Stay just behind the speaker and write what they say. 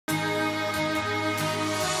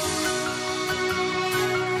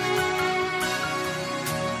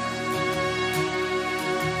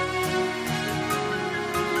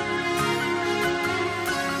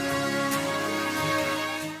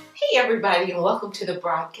everybody, and welcome to the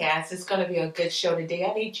broadcast. It's going to be a good show today.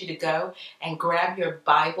 I need you to go and grab your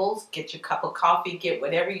Bibles, get your cup of coffee, get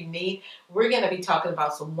whatever you need. We're going to be talking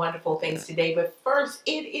about some wonderful things today. But first,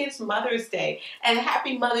 it is Mother's Day. And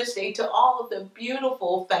happy Mother's Day to all of the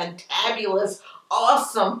beautiful, fantabulous,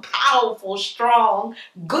 awesome, powerful, strong,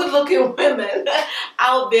 good-looking women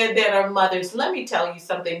out there that are mothers. Let me tell you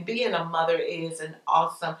something. Being a mother is an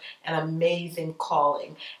awesome and amazing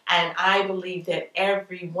calling. And I believe that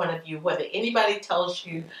every one of you, whether anybody tells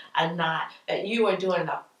you or not, that you are doing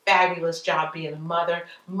a fabulous job being a mother.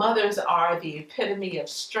 Mothers are the epitome of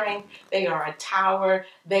strength. They are a tower.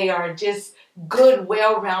 They are just good,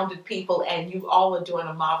 well-rounded people, and you all are doing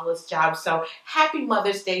a marvelous job. So happy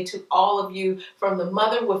Mother's Day to all of you, from the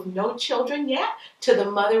mother with no children yet, to the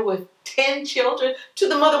mother with 10 children, to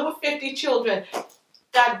the mother with 50 children.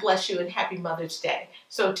 God bless you and happy Mother's Day.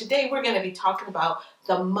 So today we're going to be talking about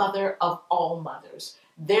the mother of all mothers.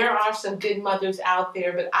 There are some good mothers out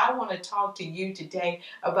there, but I want to talk to you today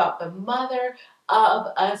about the mother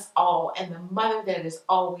of us all and the mother that is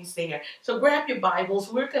always there. So grab your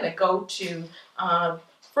Bibles. We're going to go to,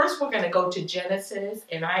 first we're going to go to Genesis,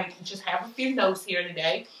 and I just have a few notes here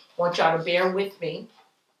today. I want y'all to bear with me.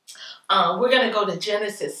 We're going to go to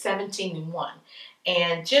Genesis 17:1.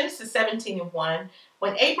 And Genesis 17:1,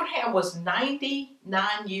 when Abraham was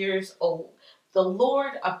 99 years old, the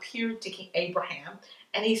Lord appeared to Abraham,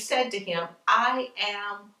 and he said to him, I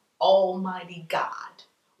am Almighty God.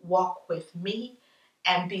 Walk with me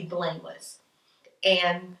and be blameless.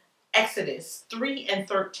 And Exodus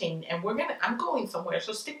 3:13, and I'm going somewhere,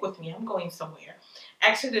 so stick with me, I'm going somewhere.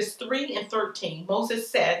 Exodus 3:13, Moses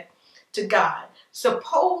said to God,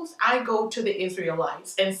 suppose I go to the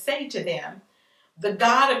Israelites and say to them, the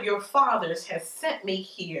God of your fathers has sent me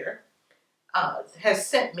here, has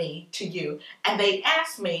sent me to you, and they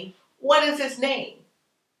ask me, what is his name?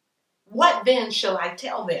 What then shall I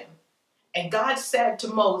tell them? And God said to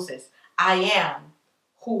Moses, I am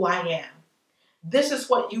who I am. This is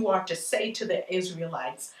what you are to say to the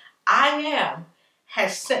Israelites. I am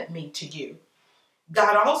has sent me to you.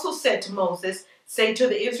 God also said to Moses, say to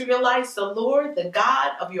the Israelites, the Lord, the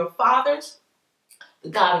God of your fathers, the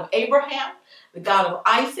God of Abraham, the God of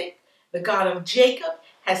Isaac, the God of Jacob,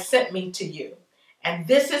 has sent me to you. And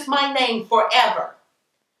this is my name forever,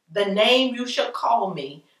 the name you shall call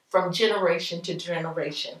me from generation to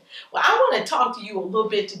generation. Well, I want to talk to you a little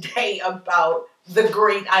bit today about the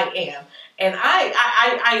great I am. And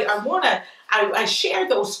I share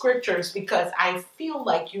those scriptures because I feel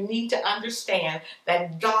like you need to understand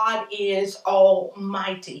that God is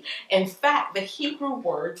almighty. In fact, the Hebrew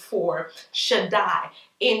word for Shaddai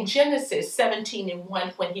in Genesis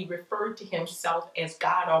 17:1, when he referred to himself as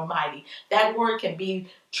God Almighty, that word can be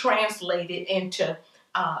translated into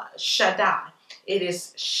Shaddai. It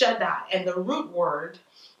is Shaddai, and the root word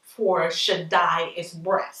for Shaddai is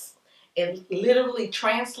breast. And literally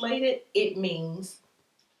translated, it means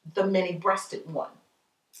the many-breasted one.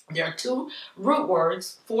 There are two root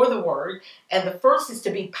words for the word, and the first is to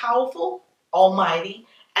be powerful, almighty,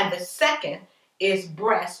 and the second is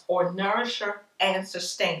breast, or nourisher and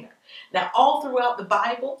sustainer. Now, all throughout the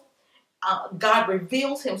Bible, God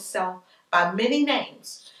reveals himself by many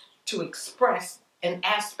names to express an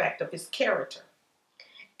aspect of his character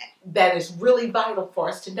that is really vital for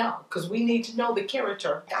us to know, because we need to know the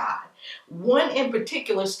character of God. One in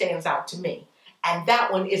particular stands out to me, and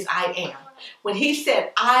that one is I am. When he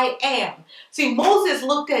said, I am. See, Moses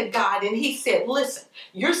looked at God and he said, listen,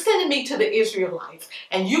 you're sending me to the Israelites,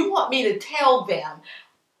 and you want me to tell them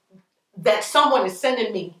that someone is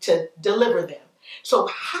sending me to deliver them. So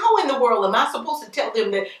how in the world am I supposed to tell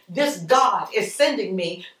them that this God is sending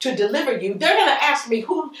me to deliver you? They're going to ask me,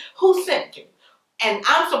 who sent you? And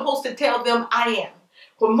I'm supposed to tell them I am.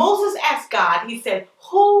 When Moses asked God, he said,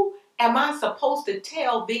 who am I supposed to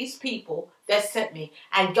tell these people that sent me?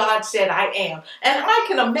 And God said, I am. And I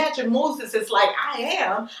can imagine Moses is like, I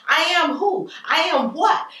am who? I am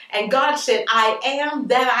what? And God said, I am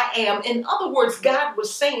that I am. In other words, God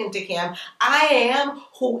was saying to him, I am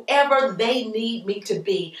whoever they need me to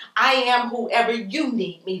be. I am whoever you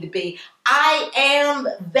need me to be. I am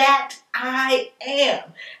that I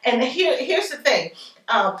am. And here's the thing.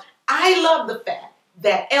 I love the fact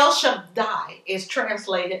that El Shaddai is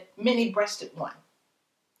translated many-breasted one.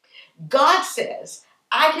 God says,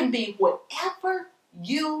 I can be whatever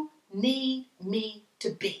you need me to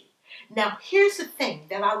be. Now, here's the thing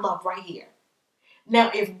that I love right here. Now,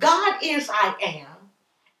 if God is I am,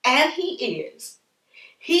 and he is,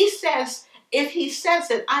 he says, if he says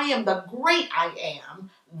that I am the great I am,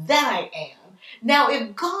 that I am. Now,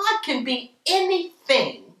 if God can be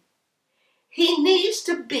anything he needs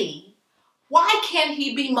to be Why can't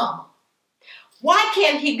he be mama? Why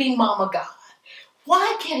can't he be mama God?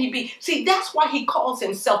 Why can't he be? See, that's why he calls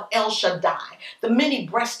himself El Shaddai, the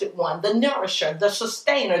many-breasted one, the nourisher, the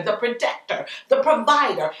sustainer, the protector, the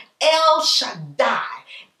provider. El Shaddai.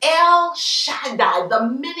 El Shaddai, the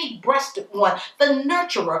many-breasted one, the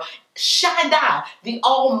nurturer. Shaddai, the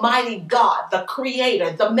almighty God, the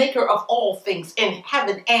creator, the maker of all things in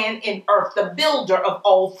heaven and in earth, the builder of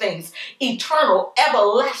all things, eternal,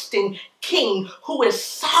 everlasting King who is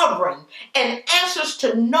sovereign and answers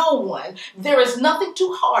to no one. There is nothing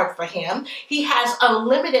too hard for him. He has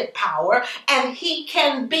unlimited power and he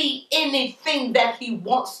can be anything that he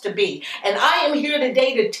wants to be. And I am here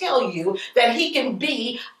today to tell you that he can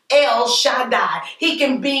be El Shaddai. He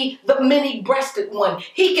can be the many-breasted one.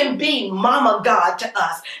 He can be Mama God to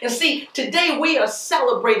us. And see, today we are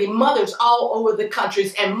celebrating mothers all over the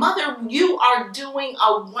countries. And mother, you are doing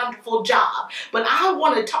a wonderful job. But I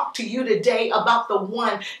want to talk to you today about the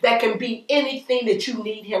one that can be anything that you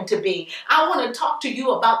need him to be. I want to talk to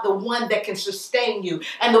you about the one that can sustain you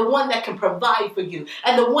and the one that can provide for you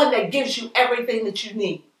and the one that gives you everything that you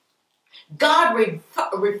need. God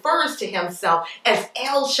refers to himself as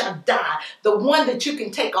El Shaddai, the one that you can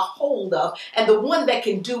take a hold of and the one that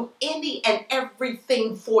can do any and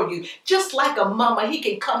everything for you. Just like a mama, he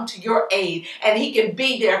can come to your aid and he can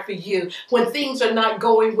be there for you when things are not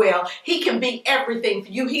going well. He can be everything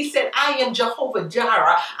for you. He said, I am Jehovah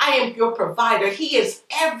Jireh. I am your provider. He is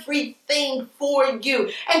everything for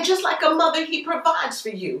you. And just like a mother, he provides for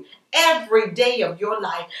you every day of your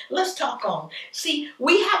life. Let's talk on. See,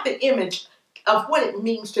 we have the image of what it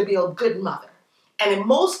means to be a good mother. And in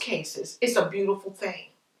most cases, it's a beautiful thing.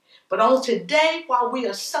 But on today, while we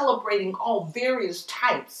are celebrating all various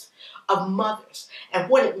types of mothers and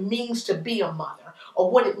what it means to be a mother or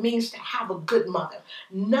what it means to have a good mother,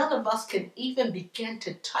 none of us can even begin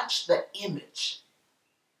to touch the image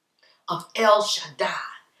of El Shaddai,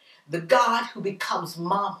 the God who becomes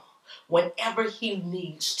mama whenever he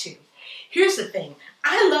needs to. Here's the thing.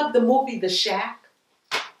 I love the movie The Shack.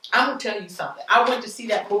 I'm going to tell you something. I went to see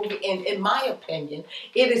that movie, and in my opinion,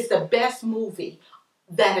 it is the best movie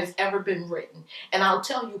that has ever been written. And I'll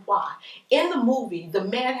tell you why. In the movie, the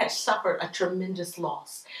man had suffered a tremendous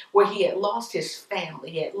loss, where he had lost his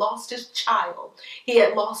family, he had lost his child, he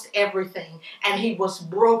had lost everything, and he was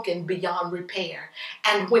broken beyond repair.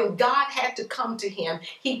 And when God had to come to him,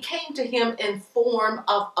 he came to him in form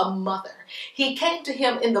of a mother. He came to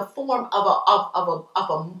him in the form of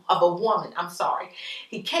a woman. I'm sorry.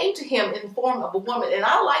 He came to him in the form of a woman. And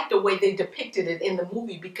I like the way they depicted it in the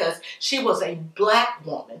movie because she was a black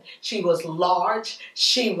woman. She was large.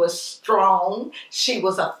 She was strong. She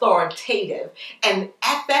was authoritative. And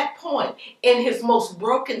at that point, in his most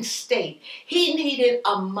broken state, he needed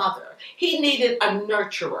a mother. He needed a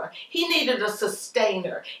nurturer. He needed a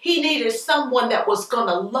sustainer. He needed someone that was going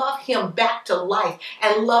to love him back to life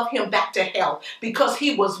and love him back to health because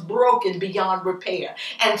he was broken beyond repair.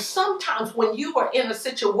 And sometimes when you are in a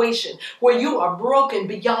situation where you are broken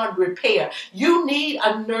beyond repair, you need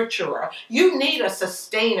a nurturer. You need a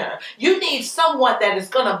sustainer. You need someone that is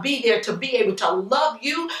going to be there to be able to love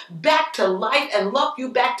you back to life and love you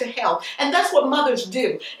back to health. And that's what mothers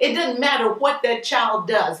do. It doesn't matter what that child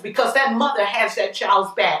does because that mother has that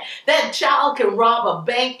child's back. That child can rob a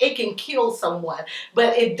bank. It can kill someone.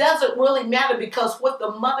 But it doesn't really matter because what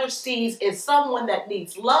the mother sees is someone that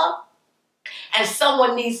needs love, and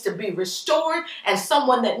someone needs to be restored, and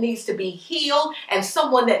someone that needs to be healed, and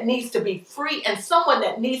someone that needs to be free, and someone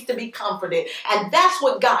that needs to be comforted. And that's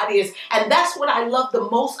what God is. And that's what I love the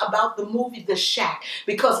most about the movie The Shack.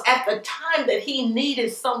 Because at the time that he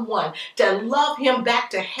needed someone to love him back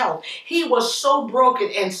to health, he was so broken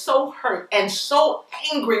and so hurt and so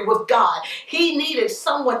angry with God. He needed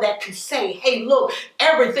someone that could say, hey, look,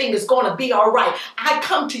 everything is going to be all right. I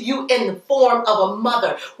come to you in the form of a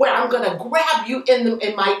mother where I'm going to grab you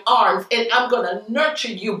in my arms and I'm going to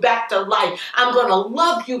nurture you back to life. I'm going to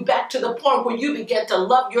love you back to the point where you begin to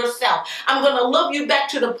love yourself. I'm going to love you back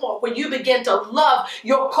to the point where you begin to love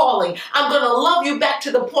your calling. I'm going to love you back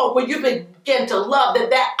to the point where you begin to love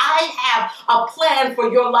that I have a plan for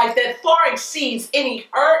your life that far exceeds any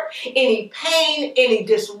hurt, any pain, any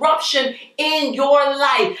disruption in your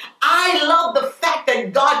life. I love the fact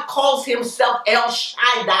that God calls himself El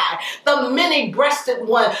Shaddai, the many-breasted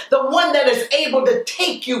one, the one that is able to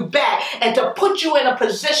take you back and to put you in a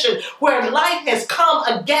position where life has come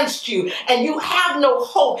against you and you have no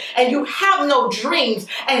hope and you have no dreams,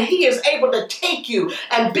 and he is able to take you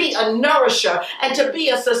and be a nourisher and to be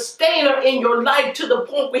a sustainer in your life to the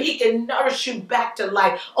point where he can nourish you back to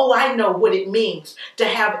life. Oh, I know what it means to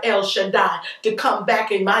have El Shaddai to come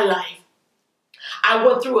back in my life. I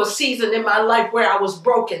went through a season in my life where I was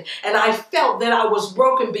broken, and I felt that I was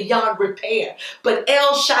broken beyond repair. But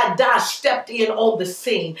El Shaddai stepped in on the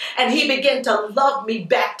scene, and he began to love me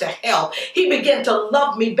back to health. He began to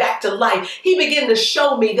love me back to life. He began to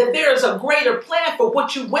show me that there is a greater plan for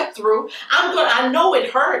what you went through. I know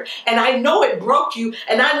it hurt, and I know it broke you,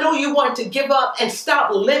 and I know you wanted to give up and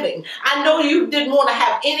stop living. I know you didn't want to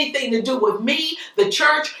have anything to do with me, the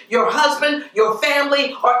church, your husband, your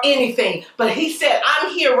family, or anything. But he said,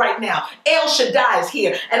 I'm here right now. El Shaddai is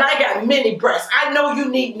here, and I got many breasts. I know you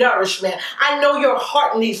need nourishment. I know your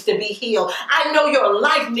heart needs to be healed. I know your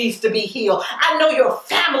life needs to be healed. I know your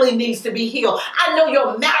family needs to be healed. I know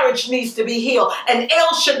your marriage needs to be healed. And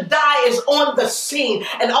El Shaddai is on the scene.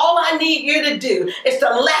 And all I need you to do is to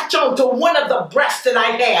latch on to one of the breasts that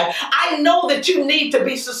I have. I know that you need to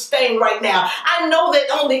be sustained right now. I know that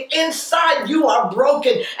on the inside you are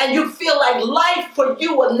broken and you feel like life for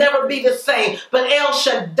you will never be the same. But El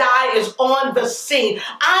Shaddai is on the scene.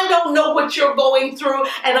 I don't know what you're going through,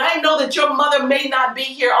 and I know that your mother may not be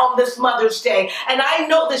here on this Mother's Day. And I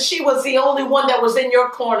know that she was the only one that was in your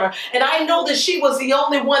corner. And I know that she was the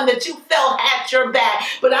only one that you felt had your back.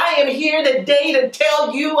 But I am here today to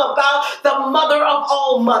tell you about the mother of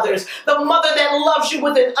all mothers, the mother that loves you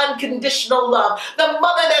with an unconditional love, the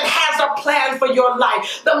mother that has a plan for your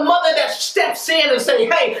life, the mother that steps in and say,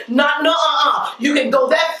 hey, you can go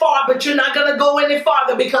that far, but you're not going to go any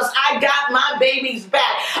farther because I got my baby's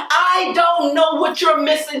back. I don't know what you're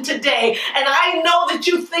missing today, and I know that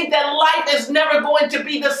you think that life is never going to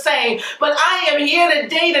be the same, but I am here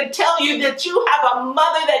today to tell you that you have a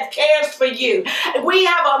mother that cares for you. We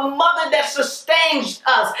have a mother that sustains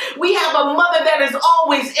us. We have a mother that is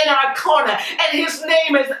always in our corner, and his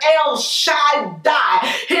name is El Shaddai.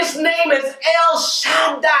 His name is El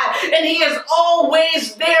Shaddai, and he is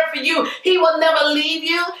always there for you. He will never leave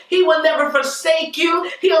you. He will never forsake you.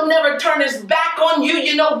 He'll never turn his back on you.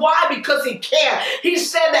 You know why? Because he cares. He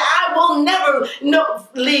said that I will never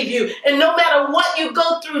leave you. And no matter what you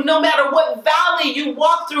go through, no matter what valley you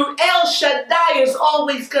walk through, El Shaddai is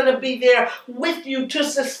always going to be there with you to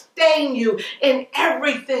sustain you in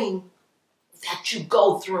everything that you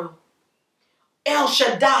go through. El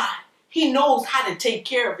Shaddai, he knows how to take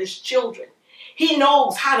care of his children. He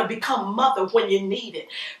knows how to become mother when you need it.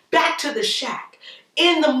 Back to the shack.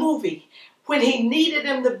 In the movie, when he needed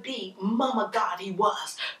him to be Mama God, he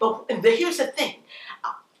was. But here's the thing.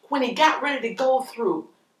 When he got ready to go through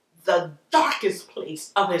the darkest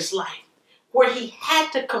place of his life, where he had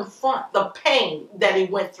to confront the pain that he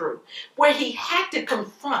went through, where he had to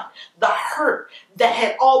confront the hurt that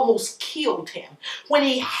had almost killed him, when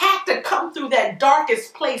he had to come through that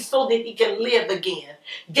darkest place so that he can live again,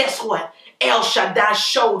 guess what? El Shaddai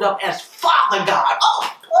showed up as Father God.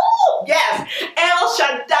 Yes, El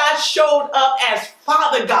Shaddai showed up as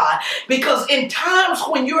Father God, because in times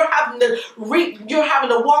when you're having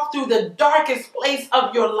to walk through the darkest place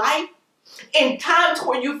of your life, in times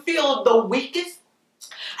where you feel the weakest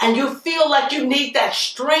and you feel like you need that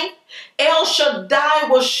strength, El Shaddai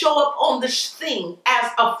will show up on the scene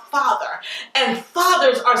as a father. And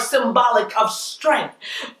fathers are symbolic of strength.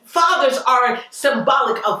 Fathers are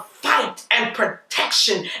symbolic of fight and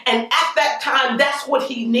protection. And at that time, that's what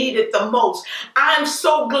he needed the most. I'm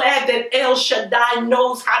so glad that El Shaddai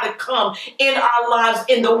knows how to come in our lives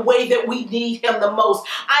in the way that we need him the most.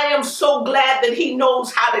 I am so glad that he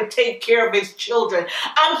knows how to take care of his children.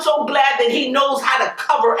 I'm so glad that he knows how to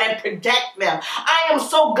cover and protect them. I am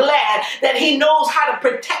so glad that he knows how to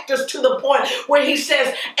protect us to the point where he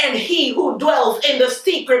says, and he who dwells in the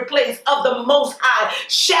secret place of the Most High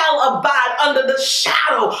shall abide under the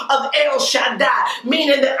shadow of El Shaddai,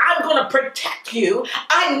 meaning that I'm going to protect you.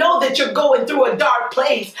 I know that you're going through a dark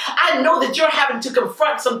place. I know that you're having to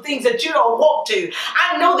confront some things that you don't want to.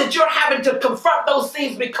 I know that you're having to confront those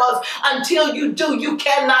things because until you do, you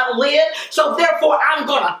cannot live. So therefore, I'm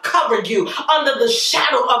going to cover you under the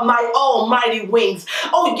shadow of my almighty wings.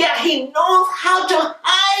 Oh yeah, he knows how to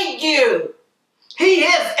hide you. He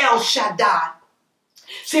is El Shaddai.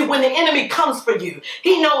 See, when the enemy comes for you,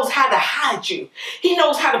 he knows how to hide you. He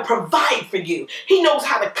knows how to provide for you. He knows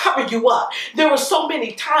how to cover you up. There were so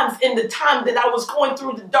many times in the time that I was going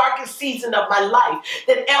through the darkest season of my life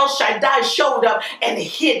that El Shaddai showed up and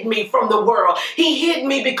hid me from the world. He hid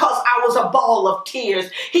me because I was a ball of tears.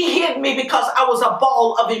 He hid me because I was a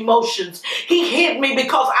ball of emotions. He hid me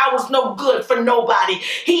because I was no good for nobody.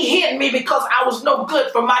 He hid me because I was no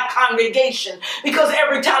good for my congregation. Because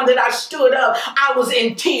every time that I stood up, I was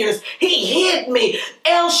in tears. He hid me.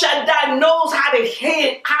 El Shaddai knows how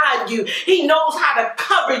to hide you. He knows how to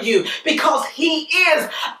cover you because he is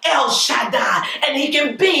El Shaddai, and he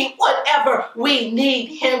can be whatever we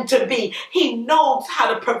need him to be. He knows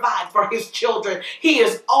how to provide for his children. He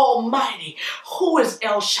is almighty. Who is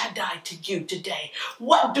El Shaddai to you today?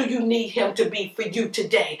 What do you need him to be for you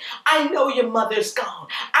today? I know your mother's gone.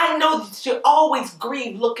 I know that you always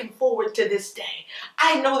grieve looking forward to this day.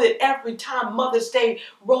 I know that every time Mother's Day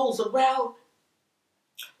rolls around,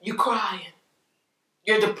 you're crying,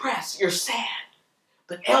 you're depressed, you're sad.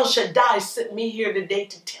 But El Shaddai sent me here today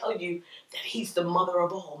to tell you that he's the mother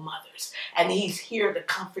of all mothers, and he's here to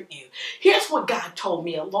comfort you. Here's what God told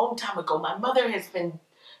me a long time ago. My mother has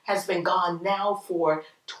been gone now for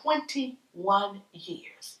 21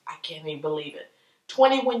 years. I can't even believe it.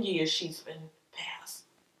 21 years she's been passed.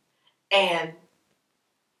 And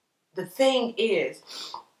the thing is,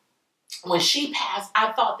 when she passed,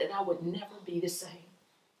 I thought that I would never be the same.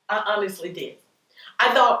 I honestly did.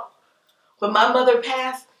 I thought when my mother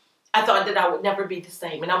passed, I thought that I would never be the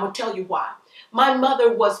same. And I'm going to tell you why. My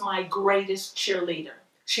mother was my greatest cheerleader.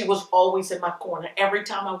 She was always in my corner. Every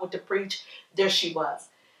time I went to preach, there she was.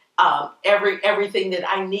 Everything that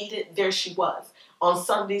I needed, there she was. On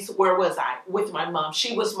Sundays, where was I? With my mom.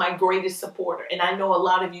 She was my greatest supporter. And I know a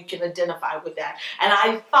lot of you can identify with that. And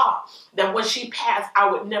I thought that when she passed,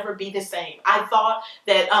 I would never be the same. I thought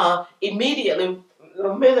that immediately,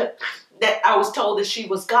 the minute that I was told that she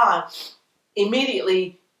was gone,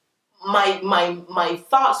 immediately my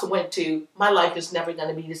thoughts went to, my life is never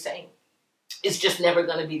going to be the same. It's just never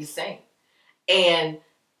going to be the same. And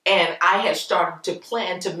I had started to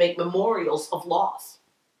plan to make memorials of loss.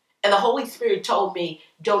 And the Holy Spirit told me,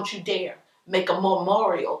 don't you dare make a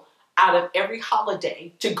memorial out of every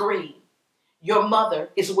holiday to grieve. Your mother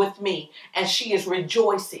is with me, and she is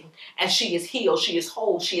rejoicing, and she is healed, she is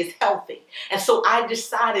whole, she is healthy. And so I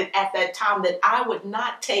decided at that time that I would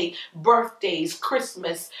not take birthdays,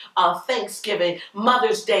 Christmas, Thanksgiving,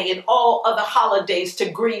 Mother's Day, and all other holidays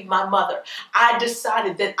to grieve my mother. I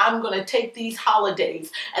decided that I'm going to take these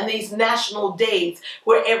holidays and these national days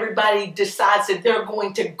where everybody decides that they're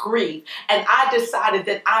going to grieve. And I decided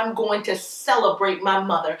that I'm going to celebrate my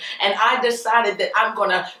mother. And I decided that I'm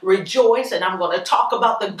going to rejoice, and I'm going to talk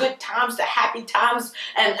about the good times, the happy times,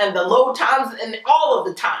 and the low times, and all of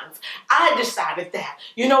the times. I decided that.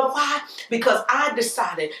 You know why? Because I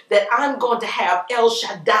decided that I'm going to have El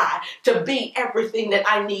Shaddai to be everything that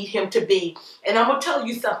I need him to be. And I'm going to tell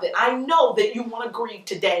you something. I know that you want to grieve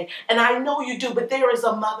today, and I know you do, but there is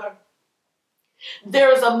a mother.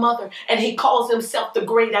 There is a mother, and he calls himself the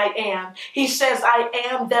great I am. He says, I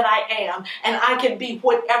am that I am, and I can be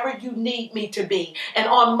whatever you need me to be. And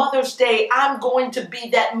on Mother's Day, I'm going to be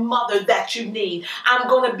that mother that you need. I'm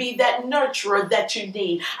going to be that nurturer that you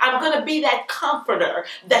need. I'm going to be that comforter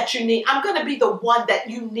that you need. I'm going to be the one that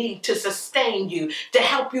you need to sustain you, to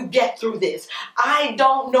help you get through this. I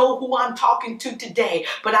don't know who I'm talking to today,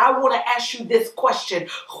 but I want to ask you this question.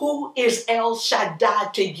 Who is El Shaddai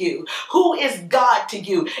to you? Who is God to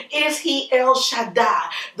you? Is he El Shaddai,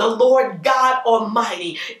 the Lord God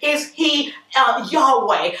Almighty? Is he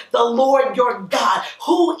Yahweh, the Lord your God?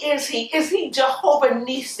 Who is he? Is he Jehovah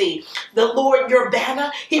Nissi, the Lord your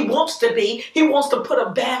banner? He wants to be. He wants to put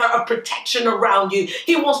a banner of protection around you.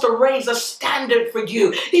 He wants to raise a standard for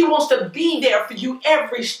you. He wants to be there for you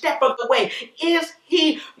every step of the way. Is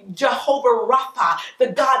he Jehovah Rapha,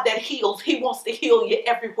 the God that heals? He wants to heal you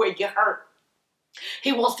everywhere you hurt.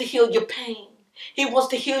 He wants to heal your pain. He wants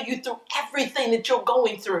to heal you through everything that you're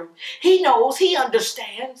going through. He knows, he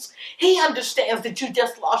understands. He understands that you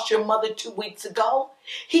just lost your mother 2 weeks ago.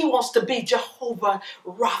 He wants to be Jehovah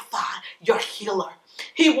Rapha, your healer.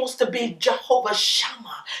 He wants to be Jehovah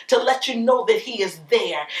Shammah, to let you know that he is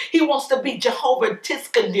there. He wants to be Jehovah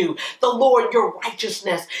Tiskanu, the Lord your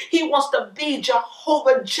righteousness. He wants to be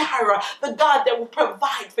Jehovah Jireh, the God that will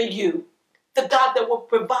provide for you, the God that will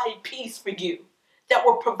provide peace for you, that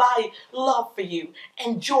will provide love for you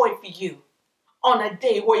and joy for you on a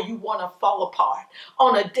day where you want to fall apart,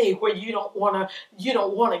 on a day where you don't want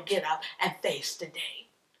to get up and face the day.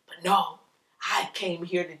 But no, I came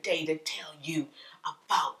here today to tell you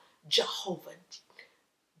about Jehovah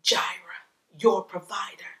Jireh, your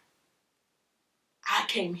provider. I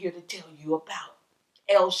came here to tell you about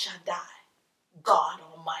El Shaddai, God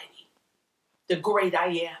Almighty, the great I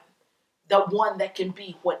am, the one that can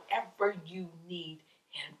be whatever you need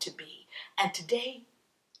him to be. And today,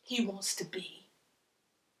 he wants to be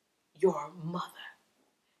your mother.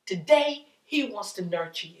 Today, he wants to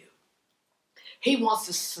nurture you. He wants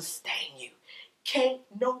to sustain you. Can't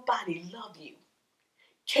nobody love you.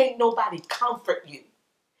 Can't nobody comfort you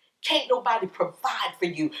Can't nobody provide for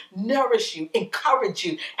you, nourish you, encourage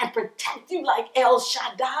you, and protect you like El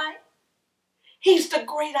Shaddai. He's the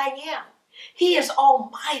great I am. He is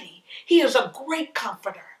almighty. He is a great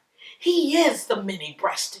comforter. He is the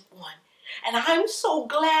many-breasted one. And I'm so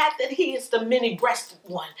glad that he is the many-breasted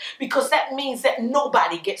one, because that means that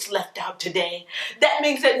nobody gets left out today. That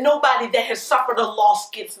means that nobody that has suffered a loss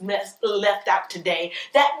gets left out today.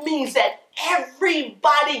 That means that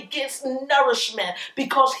everybody gets nourishment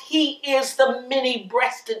because he is the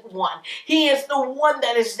many-breasted one. He is the one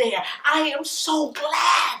that is there. I am so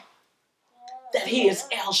glad that he is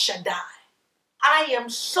El Shaddai. I am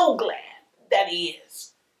so glad that he is.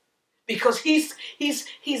 Because he's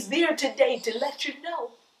there today to let you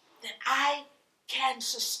know that I can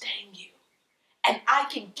sustain you. And I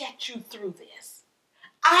can get you through this.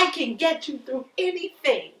 I can get you through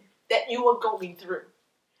anything that you are going through.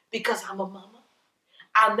 Because I'm a mama.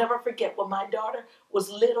 I'll never forget when my daughter was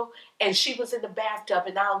little and she was in the bathtub.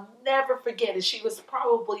 And I'll never forget it. She was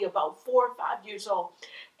probably about 4 or 5 years old.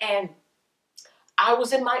 And I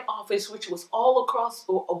was in my office, which was all across,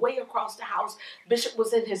 or way across the house. Bishop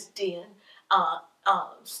was in his den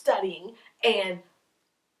studying, and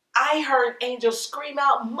I heard Angel scream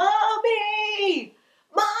out, "Mommy!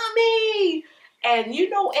 Mommy!" And you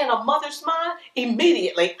know, in a mother's mind,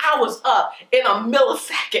 immediately I was up in a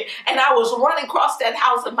millisecond and I was running across that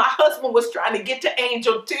house, and my husband was trying to get to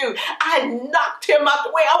Angel too. I knocked him out the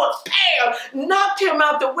way. I was knocked him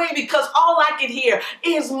out the way because all I could hear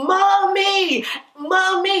is "Mommy,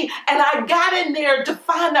 Mommy." And I got in there to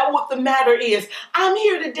find out what the matter is. I'm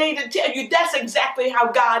here today to tell you that's exactly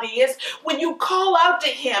how God is. When you call out to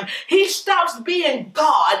him, he stops being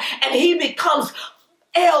God and he becomes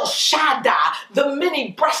El Shaddai, the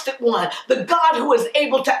many-breasted one, the God who is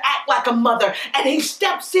able to act like a mother. And he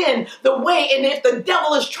steps in the way, and if the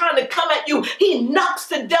devil is trying to come at you, he knocks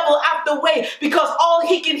the devil out the way, because all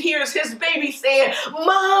he can hear is his baby saying,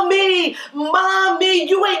 "Mommy, Mommy."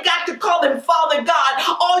 You ain't got to call him Father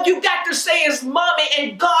God. All you got to say is Mommy,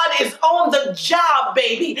 and God is on the job,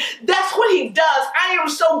 baby. That's what he does. I am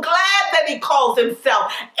so glad that he calls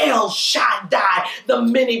himself El Shaddai, the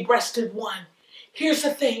many-breasted one. Here's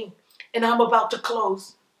the thing, and I'm about to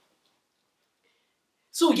close.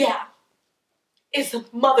 So yeah, it's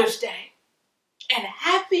Mother's Day. And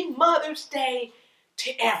happy Mother's Day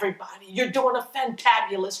to everybody. You're doing a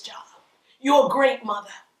fantabulous job. You're a great mother.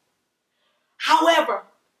 However,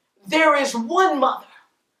 there is one mother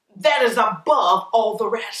that is above all the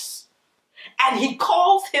rest. And he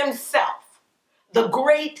calls himself the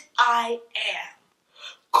great I am.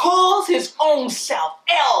 Calls his own self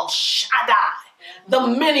El Shaddai, the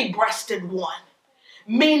many-breasted one,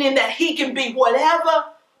 meaning that he can be whatever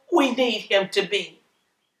we need him to be.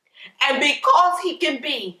 And because he can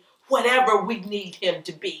be whatever we need him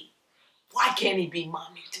to be, why can't he be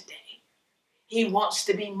Mommy today? He wants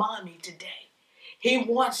to be Mommy today. He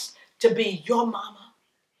wants to be your mama.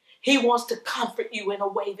 He wants to comfort you in a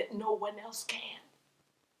way that no one else can.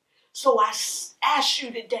 So I ask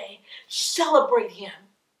you today, celebrate him.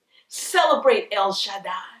 Celebrate El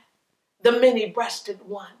Shaddai, the many-breasted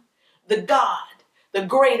one, the God, the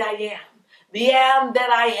great I am that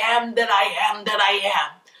I am, that I am, that I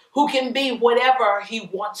am, who can be whatever he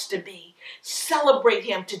wants to be. Celebrate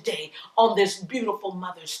him today on this beautiful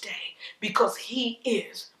Mother's Day, because he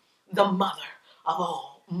is the mother of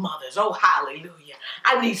all mothers. Oh, hallelujah.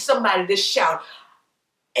 I need somebody to shout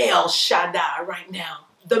El Shaddai right now,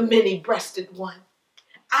 the many-breasted one.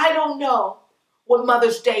 I don't know what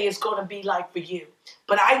Mother's Day is going to be like for you.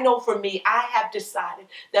 But I know for me, I have decided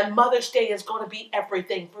that Mother's Day is going to be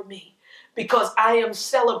everything for me, because I am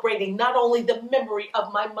celebrating not only the memory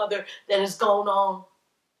of my mother that has gone on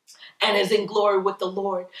and is in glory with the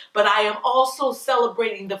Lord, but I am also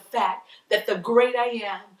celebrating the fact that the great I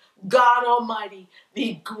am, God Almighty,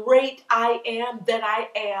 the great I am that I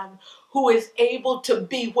am, who is able to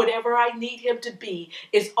be whatever I need him to be,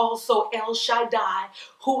 is also El Shaddai,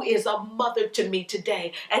 who is a mother to me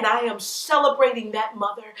today. And I am celebrating that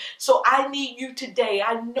mother. So I need you today.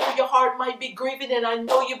 I know your heart might be grieving, and I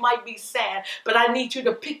know you might be sad, but I need you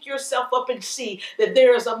to pick yourself up and see that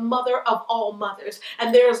there is a mother of all mothers,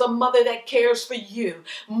 and there is a mother that cares for you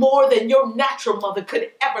more than your natural mother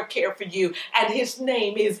could ever care for you. And his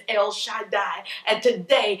name is El Shaddai. And And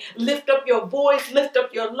today, lift up your voice, lift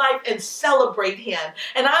up your life, and celebrate him.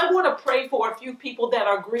 And I want to pray for a few people that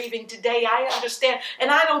are grieving today. I understand,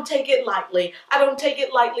 and I don't take it lightly. I don't take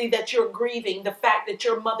it lightly that you're grieving the fact that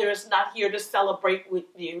your mother is not here to celebrate with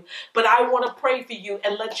you. But I want to pray for you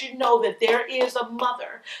and let you know that there is a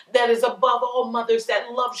mother that is above all mothers,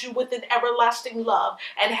 that loves you with an everlasting love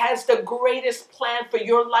and has the greatest plan for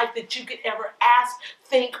your life that you could ever ask,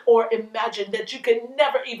 think, or imagine, that you can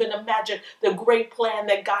never even imagine the great plan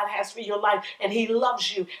that God has for your life. And he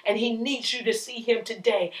loves you, and he needs you to see him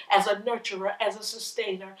today as a nurturer, as a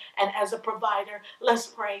sustainer, and as a provider. Let's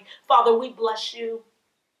pray. Father, we bless you.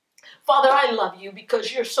 Father, I love you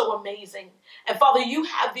because you're so amazing. And Father, you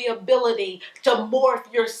have the ability to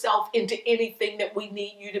morph yourself into anything that we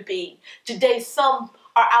need you to be. Today, some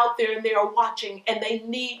are out there and they are watching, and they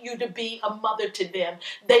need you to be a mother to them.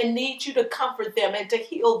 They need you to comfort them and to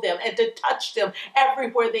heal them and to touch them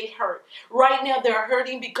everywhere they hurt. Right now they're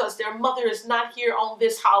hurting because their mother is not here on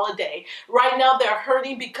this holiday. Right now they're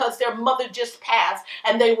hurting because their mother just passed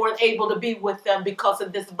and they weren't able to be with them because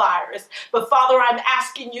of this virus. But Father, I'm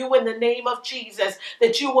asking you in the name of Jesus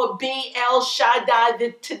that you will be El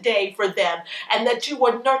Shaddai today for them, and that you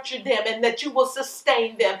will nurture them, and that you will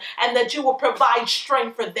sustain them, and that you will provide strength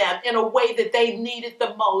for them in a way that they need it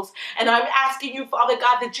the most. And I'm asking you, Father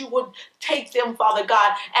God, that you would take them, Father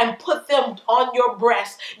God, and put them on your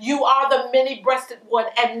breast. You are the many-breasted one,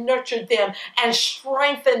 and nurture them and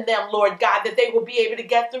strengthen them, Lord God, that they will be able to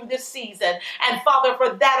get through this season. And Father,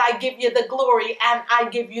 for that I give you the glory and I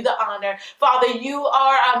give you the honor. Father, you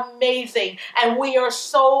are amazing, and we are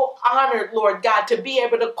so honored, Lord God, to be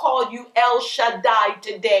able to call you El Shaddai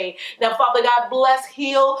today. Now, Father God, bless,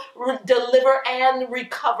 heal, deliver, and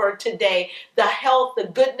recover today the health, the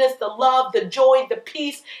goodness, the love, the joy, the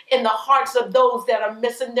peace in the hearts of those that are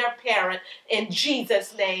missing their parent, in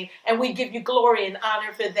Jesus' name. And we give you glory and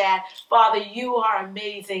honor for that. Father, you are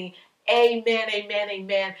amazing. Amen, amen,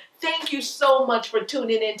 amen. Thank you so much for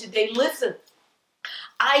tuning in today. Listen,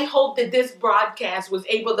 I hope that this broadcast was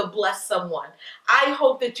able to bless someone. I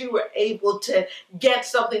hope that you were able to get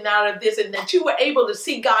something out of this, and that you were able to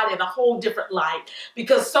see God in a whole different light.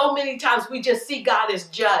 Because so many times we just see God as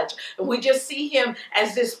judge, and we just see him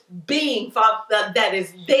as this being, Father, that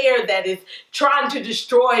is there, that is trying to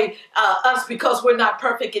destroy us because we're not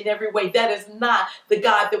perfect in every way. That is not the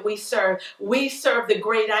God that we serve. We serve the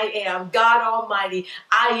great I am, God Almighty.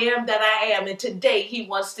 I am that I am. And today he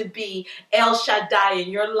wants to be El Shaddai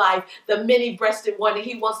in your life, the many-breasted one, and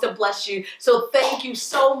he wants to bless you. So thank you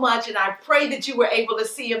so much, and I pray that you were able to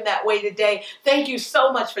see him that way today. Thank you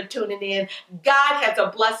so much for tuning in. God has a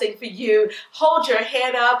blessing for you. Hold your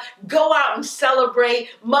head up. Go out and celebrate.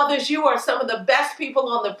 Mothers, you are some of the best people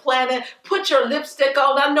on the planet. Put your lipstick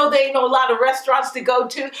on. I know there ain't no lot of restaurants to go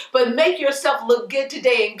to, but make yourself look good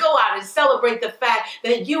today and go out and celebrate the fact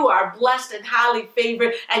that you are blessed and highly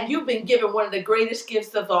favored, and you've been given one of the greatest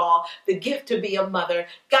gifts of all, the gift to be a mother.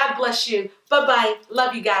 God bless you. Bye-bye.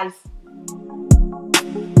 Love you guys.